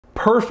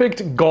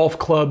Perfect golf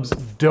clubs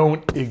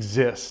don't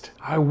exist.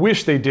 I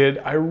wish they did,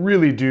 I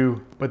really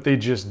do, but they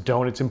just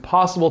don't. It's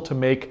impossible to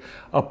make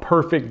a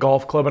perfect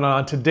golf club, and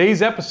on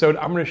today's episode,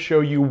 I'm gonna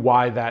show you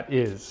why that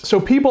is. So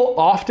people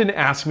often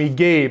ask me,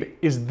 Gabe,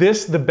 is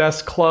this the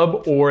best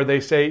club? Or they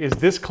say, is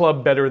this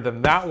club better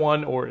than that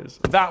one? Or is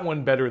that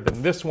one better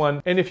than this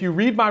one? And if you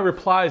read my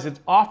replies, it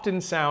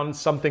often sounds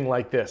something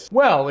like this.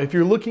 Well, if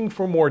you're looking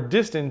for more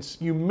distance,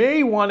 you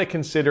may wanna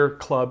consider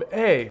Club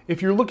A.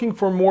 If you're looking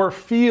for more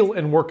feel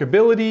and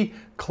workability,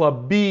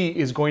 Club B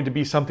is going to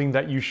be something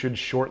that you should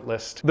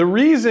shortlist. The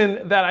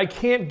reason that I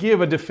can't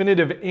give a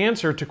definitive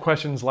answer to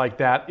questions like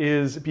that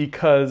is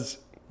because,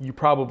 you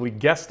probably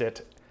guessed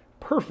it,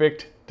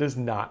 perfect does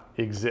not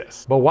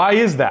exist. But why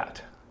is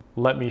that?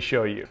 Let me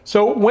show you.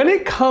 So when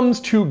it comes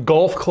to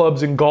golf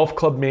clubs and golf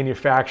club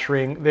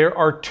manufacturing, there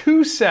are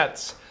two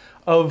sets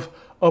of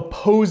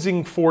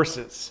opposing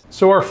forces.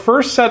 So our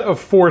first set of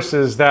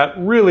forces that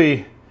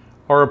really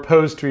are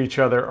opposed to each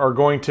other are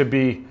going to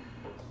be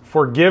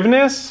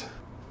forgiveness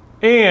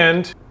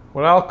and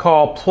what I'll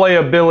call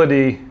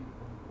playability,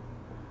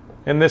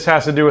 and this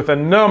has to do with a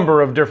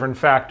number of different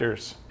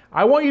factors.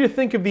 I want you to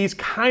think of these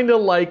kind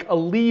of like a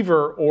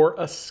lever or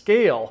a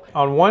scale.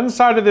 On one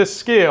side of this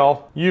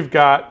scale, you've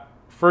got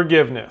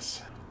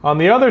forgiveness. On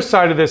the other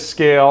side of this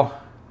scale,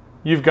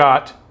 you've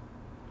got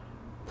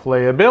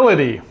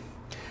playability.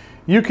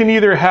 You can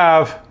either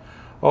have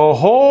a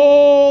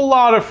whole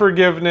lot of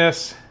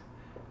forgiveness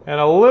and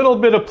a little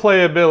bit of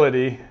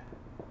playability,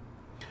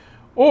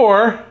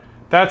 or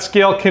that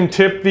scale can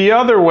tip the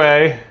other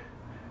way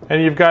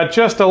and you've got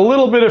just a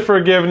little bit of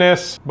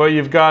forgiveness, but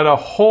you've got a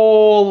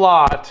whole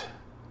lot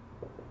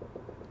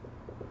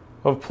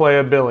of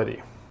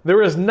playability.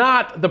 There is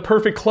not the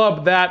perfect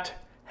club that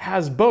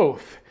has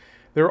both.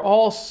 They're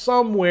all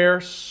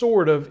somewhere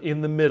sort of in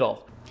the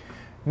middle.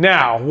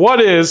 Now, what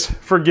is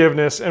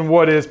forgiveness and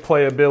what is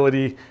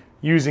playability?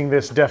 Using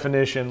this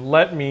definition,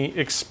 let me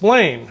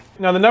explain.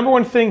 Now, the number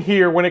one thing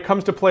here when it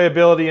comes to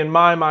playability in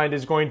my mind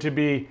is going to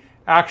be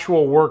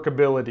actual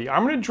workability.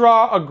 I'm going to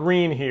draw a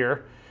green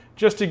here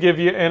just to give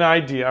you an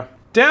idea.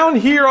 Down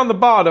here on the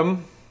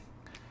bottom,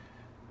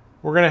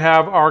 we're going to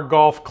have our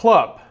golf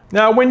club.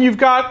 Now, when you've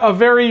got a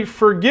very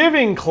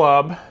forgiving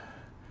club,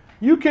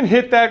 you can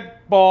hit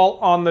that ball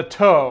on the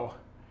toe.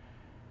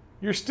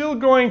 You're still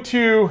going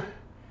to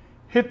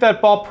hit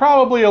that ball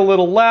probably a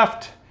little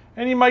left,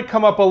 and you might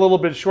come up a little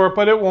bit short,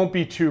 but it won't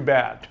be too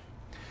bad.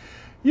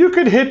 You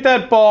could hit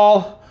that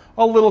ball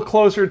a little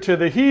closer to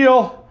the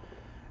heel,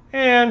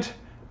 and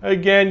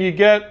again, you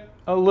get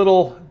a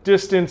little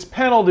distance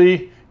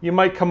penalty. You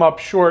might come up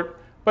short,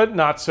 but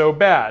not so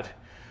bad.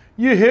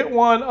 You hit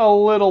one a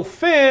little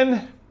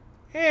thin,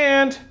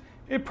 and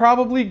it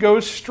probably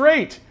goes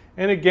straight.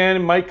 And again, it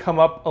might come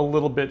up a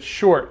little bit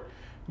short.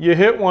 You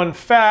hit one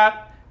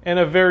fat, and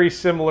a very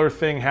similar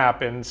thing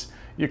happens.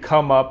 You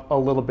come up a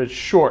little bit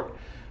short.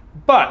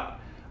 But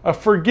a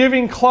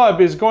forgiving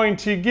club is going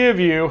to give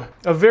you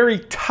a very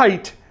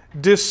tight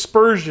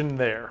dispersion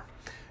there.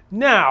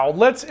 Now,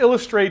 let's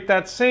illustrate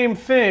that same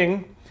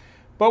thing,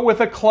 but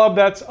with a club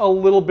that's a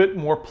little bit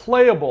more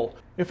playable.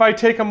 If I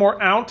take a more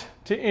out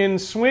to in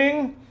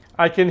swing,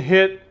 I can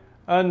hit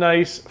a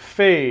nice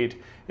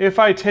fade. If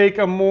I take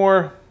a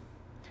more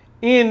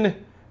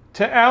in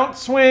to out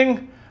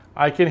swing,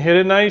 I can hit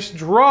a nice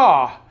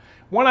draw.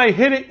 When I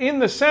hit it in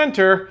the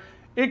center,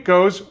 it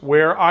goes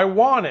where I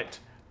want it.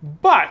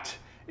 But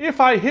if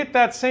I hit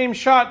that same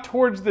shot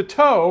towards the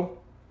toe,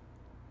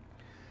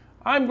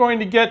 I'm going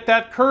to get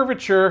that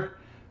curvature,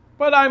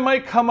 but I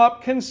might come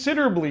up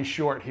considerably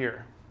short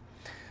here.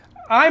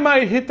 I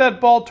might hit that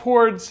ball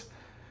towards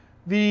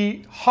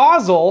the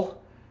hosel.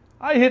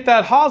 I hit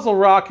that hosel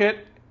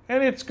rocket,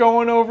 and it's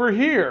going over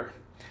here.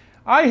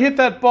 I hit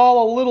that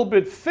ball a little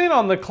bit thin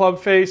on the club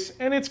face,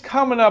 and it's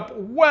coming up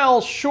well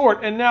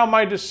short, and now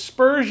my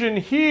dispersion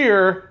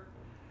here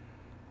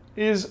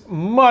is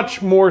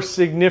much more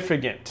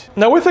significant.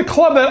 Now, with a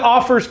club that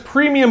offers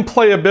premium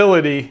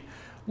playability,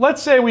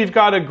 let's say we've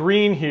got a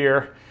green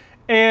here,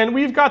 and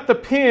we've got the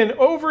pin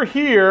over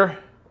here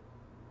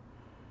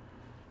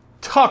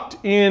tucked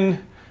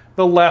in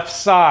the left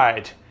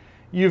side.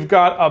 You've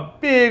got a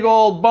big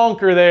old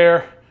bunker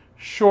there,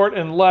 short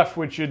and left,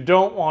 which you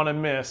don't want to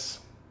miss.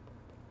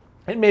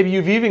 And maybe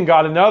you've even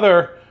got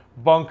another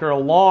bunker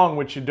long,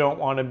 which you don't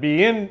want to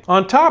be in.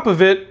 On top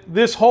of it,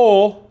 this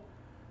hole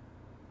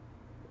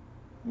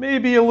may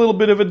be a little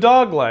bit of a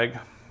dog leg.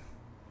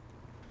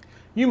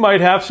 You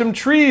might have some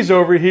trees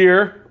over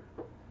here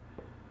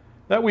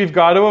that we've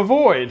got to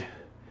avoid.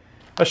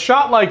 A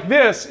shot like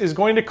this is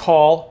going to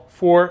call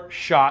for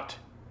shot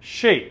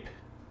shape.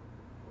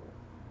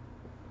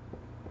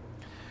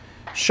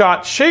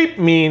 Shot shape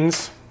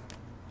means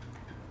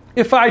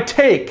if I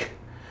take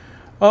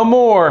a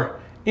more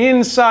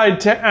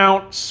inside to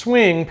out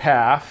swing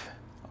path,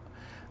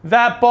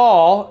 that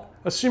ball,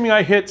 assuming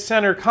I hit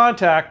center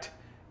contact,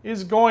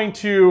 is going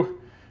to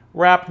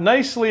wrap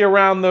nicely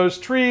around those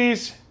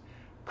trees,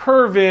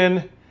 curve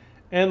in,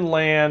 and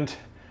land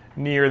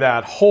near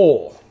that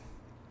hole.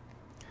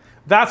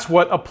 That's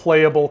what a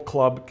playable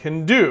club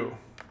can do.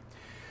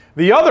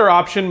 The other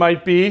option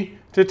might be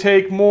to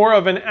take more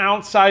of an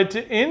outside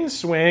to in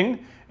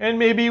swing, and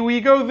maybe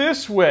we go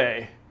this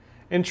way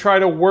and try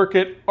to work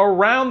it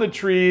around the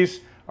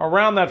trees,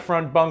 around that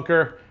front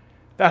bunker.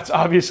 That's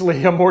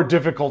obviously a more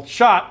difficult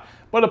shot,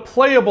 but a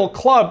playable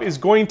club is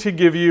going to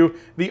give you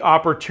the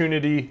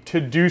opportunity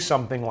to do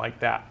something like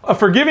that. A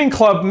forgiving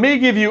club may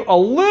give you a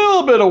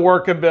little bit of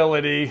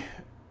workability,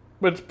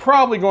 but it's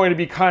probably going to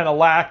be kind of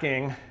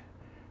lacking.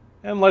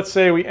 And let's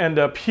say we end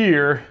up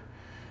here.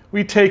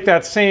 We take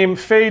that same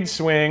fade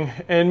swing,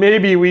 and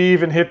maybe we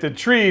even hit the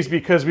trees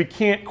because we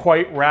can't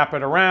quite wrap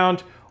it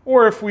around.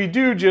 Or if we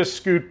do just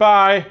scoot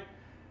by,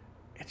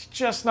 it's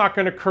just not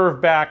going to curve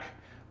back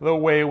the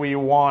way we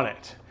want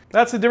it.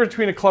 That's the difference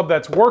between a club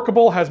that's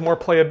workable, has more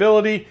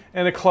playability,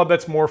 and a club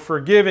that's more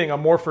forgiving. A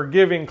more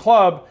forgiving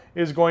club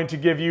is going to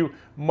give you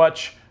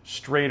much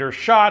straighter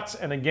shots,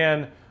 and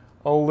again,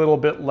 a little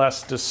bit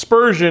less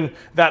dispersion.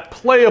 That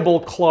playable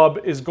club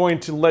is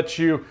going to let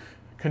you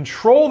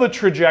control the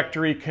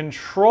trajectory,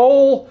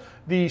 control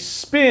the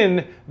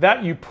spin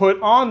that you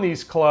put on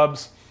these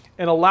clubs,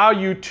 and allow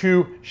you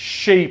to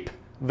shape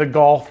the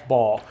golf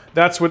ball.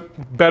 That's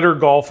what better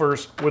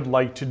golfers would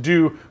like to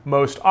do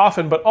most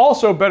often, but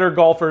also better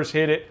golfers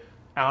hit it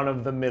out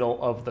of the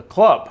middle of the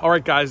club. All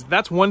right, guys,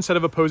 that's one set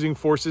of opposing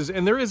forces,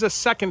 and there is a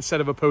second set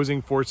of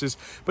opposing forces.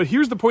 But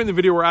here's the point in the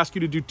video where I ask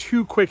you to do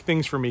two quick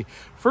things for me.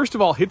 First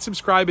of all, hit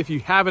subscribe if you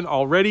haven't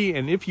already,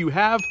 and if you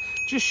have,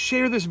 just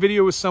share this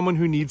video with someone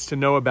who needs to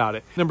know about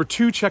it. Number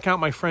two, check out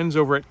my friends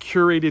over at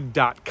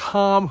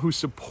Curated.com who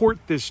support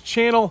this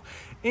channel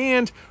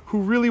and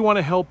who really want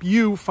to help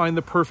you find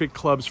the perfect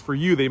clubs for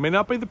you. They may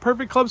not be the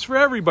perfect clubs for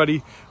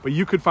everybody, but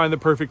you could find the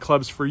perfect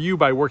clubs for you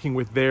by working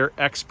with their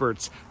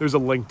experts. There's a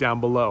link down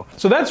below.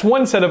 So that's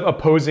one set of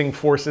opposing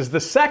forces.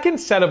 The second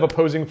set of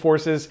opposing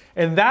forces,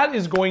 and that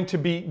is going to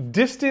be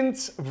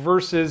distance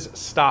versus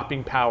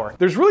stopping power.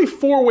 There's really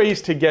four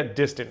ways to get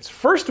distance.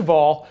 First of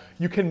all,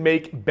 you can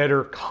make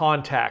better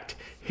contact.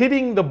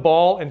 Hitting the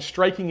ball and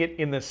striking it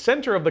in the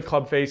center of the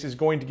club face is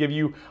going to give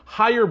you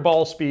higher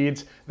ball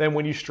speeds than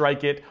when you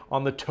strike it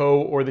on the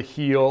toe or the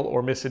heel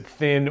or miss it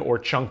thin or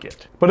chunk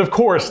it. But of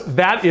course,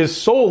 that is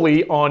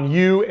solely on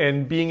you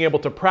and being able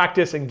to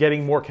practice and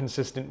getting more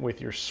consistent with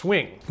your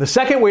swing. The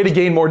second way to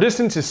gain more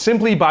distance is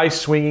simply by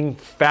swinging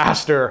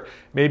faster.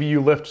 Maybe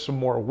you lift some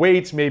more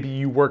weights, maybe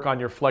you work on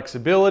your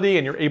flexibility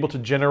and you're able to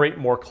generate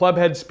more club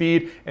head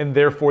speed and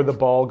therefore the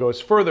ball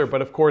goes further.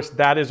 But of course,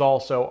 that is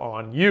also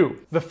on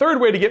you. The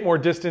third way to get more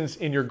distance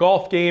in your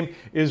golf game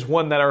is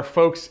one that our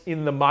folks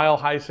in the Mile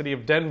High city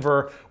of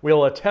Denver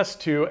will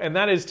attest to, and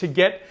that is to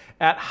get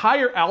at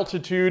higher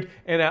altitude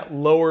and at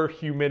lower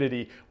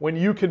humidity. When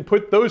you can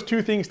put those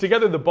two things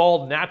together, the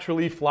ball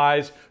naturally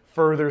flies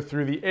further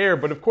through the air.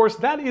 But of course,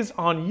 that is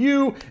on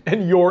you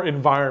and your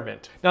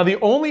environment. Now, the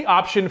only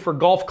option for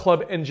golf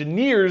club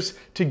engineers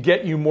to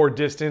get you more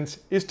distance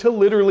is to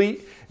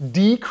literally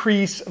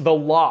decrease the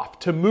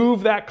loft, to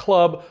move that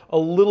club a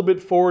little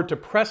bit forward, to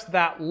press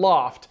that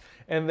loft,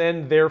 and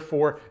then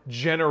therefore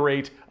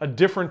generate a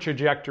different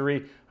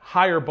trajectory,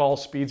 higher ball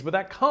speeds, but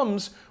that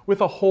comes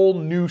with a whole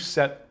new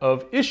set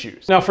of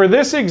issues. Now for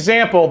this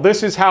example,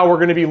 this is how we're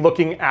going to be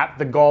looking at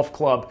the golf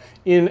club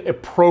in a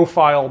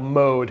profile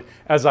mode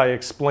as I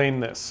explain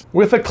this.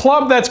 With a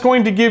club that's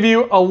going to give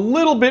you a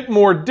little bit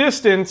more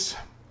distance,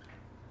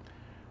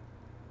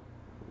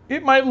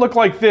 it might look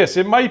like this.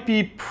 It might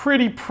be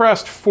pretty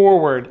pressed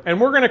forward,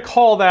 and we're going to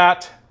call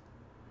that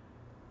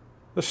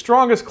the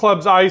strongest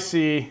clubs I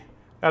see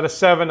at a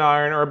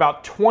 7-iron are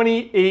about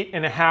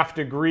 28.5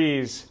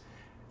 degrees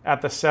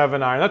at the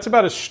 7-iron. That's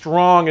about as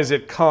strong as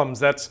it comes.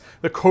 That's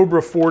the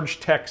Cobra Forge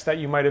text that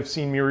you might have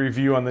seen me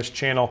review on this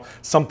channel,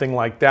 something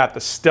like that. The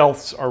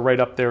stealths are right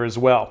up there as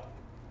well.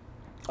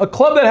 A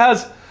club that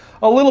has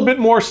a little bit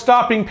more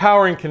stopping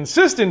power and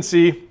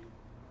consistency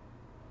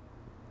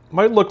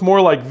might look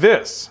more like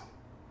this.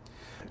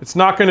 It's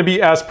not going to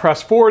be as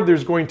pressed forward.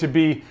 There's going to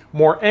be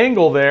more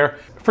angle there.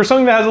 For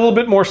something that has a little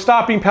bit more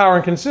stopping power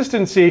and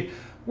consistency,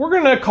 we're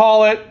going to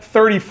call it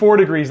 34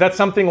 degrees. That's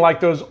something like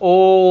those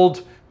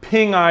old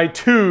Ping Eye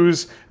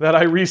 2s that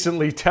I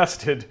recently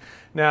tested.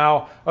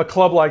 Now, a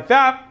club like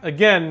that,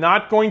 again,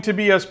 not going to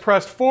be as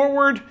pressed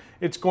forward.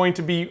 It's going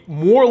to be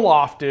more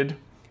lofted,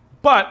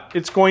 but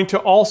it's going to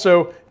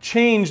also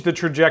change the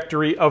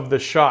trajectory of the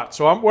shot.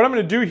 So what I'm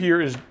going to do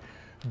here is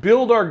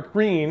build our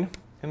green,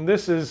 and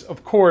this is,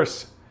 of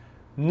course,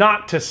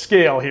 not to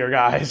scale here,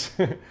 guys.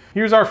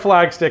 Here's our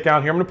flagstick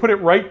out here. I'm going to put it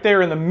right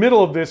there in the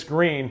middle of this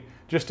green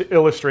just to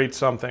illustrate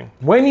something.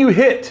 When you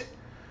hit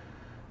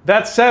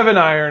that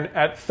 7-iron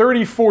at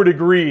 34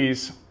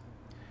 degrees,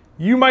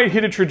 you might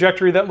hit a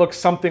trajectory that looks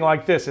something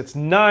like this. It's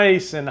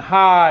nice and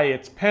high,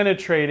 it's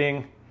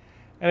penetrating,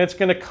 and it's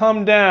going to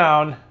come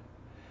down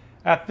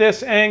at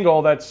this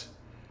angle that's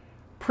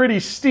pretty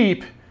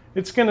steep.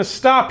 It's going to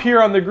stop here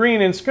on the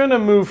green, and it's going to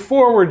move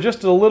forward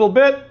just a little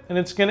bit, and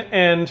it's going to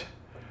end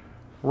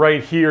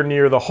right here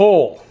near the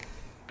hole.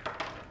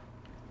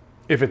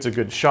 If it's a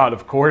good shot,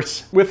 of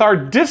course. With our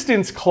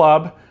distance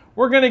club,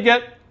 we're going to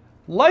get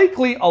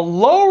likely a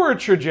lower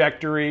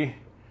trajectory,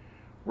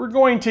 we're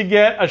going to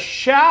get a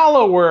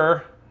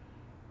shallower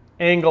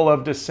angle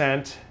of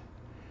descent.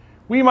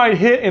 We might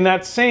hit in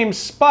that same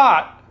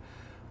spot,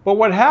 but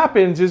what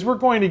happens is we're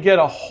going to get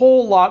a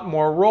whole lot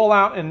more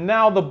rollout, and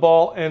now the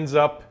ball ends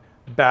up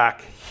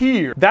back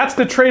here. That's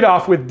the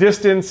trade-off with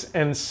distance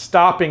and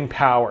stopping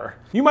power.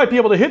 You might be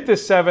able to hit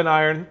this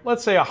 7-iron,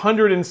 let's say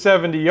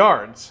 170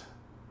 yards.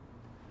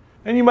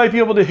 And you might be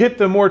able to hit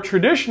the more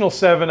traditional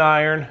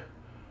 7-iron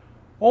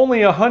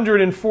only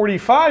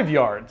 145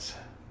 yards.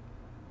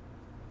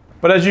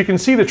 But as you can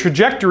see, the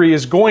trajectory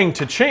is going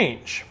to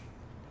change.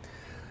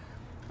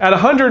 At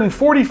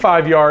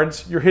 145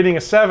 yards, you're hitting a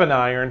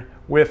 7-iron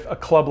with a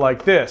club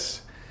like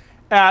this.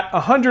 At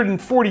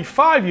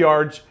 145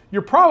 yards,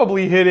 you're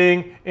probably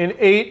hitting an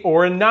 8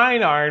 or a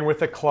 9-iron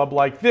with a club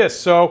like this.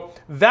 So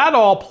that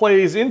all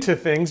plays into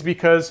things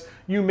because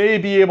you may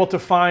be able to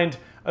find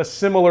a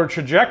similar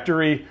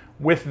trajectory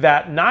with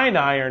that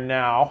 9-iron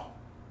now,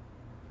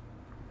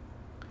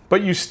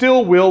 but you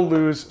still will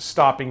lose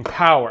stopping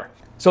power.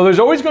 So there's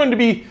always going to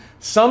be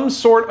some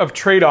sort of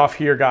trade-off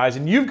here, guys,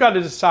 and you've got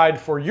to decide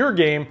for your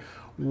game,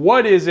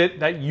 what is it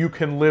that you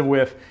can live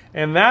with?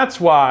 And that's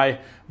why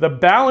the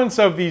balance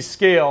of these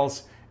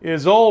scales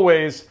is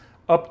always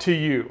up to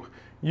you.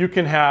 You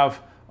can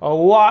have a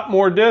lot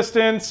more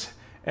distance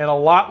and a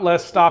lot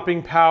less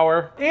stopping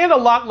power and a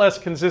lot less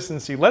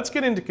consistency. Let's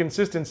get into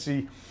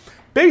consistency.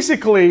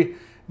 Basically,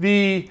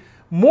 the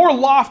more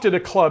lofted a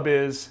club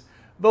is,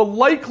 the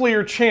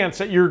likelier chance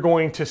that you're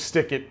going to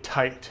stick it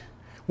tight.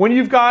 When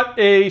you've got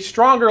a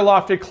stronger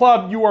lofted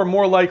club, you are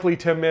more likely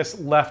to miss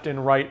left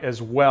and right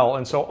as well.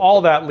 And so all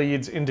that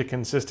leads into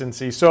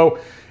consistency. So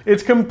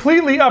it's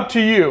completely up to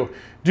you.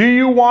 Do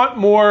you want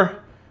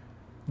more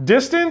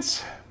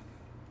distance?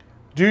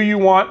 Do you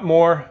want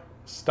more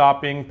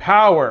stopping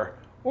power?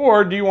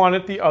 Or do you want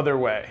it the other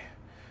way?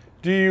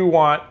 Do you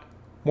want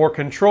more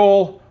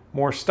control,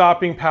 more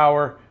stopping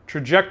power,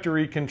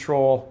 trajectory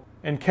control,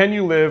 and can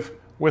you live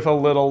with a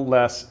little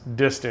less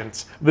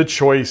distance? The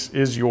choice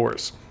is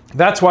yours.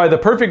 That's why the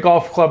perfect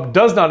golf club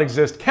does not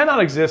exist, cannot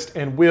exist,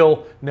 and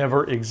will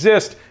never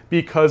exist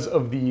because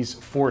of these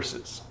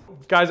forces.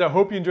 Guys, I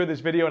hope you enjoyed this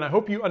video, and I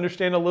hope you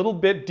understand a little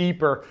bit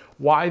deeper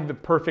why the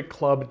perfect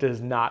club does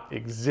not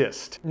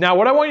exist. Now,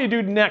 what I want you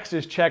to do next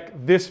is check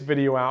this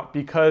video out,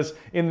 because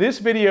in this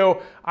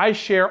video, I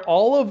share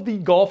all of the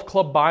golf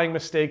club buying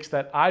mistakes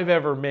that I've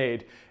ever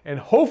made, and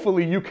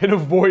hopefully you can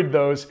avoid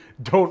those.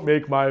 Don't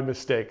make my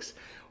mistakes.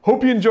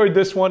 Hope you enjoyed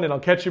this one, and I'll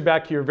catch you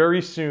back here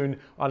very soon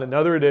on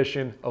another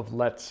edition of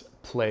Let's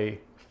Play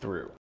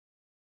Through.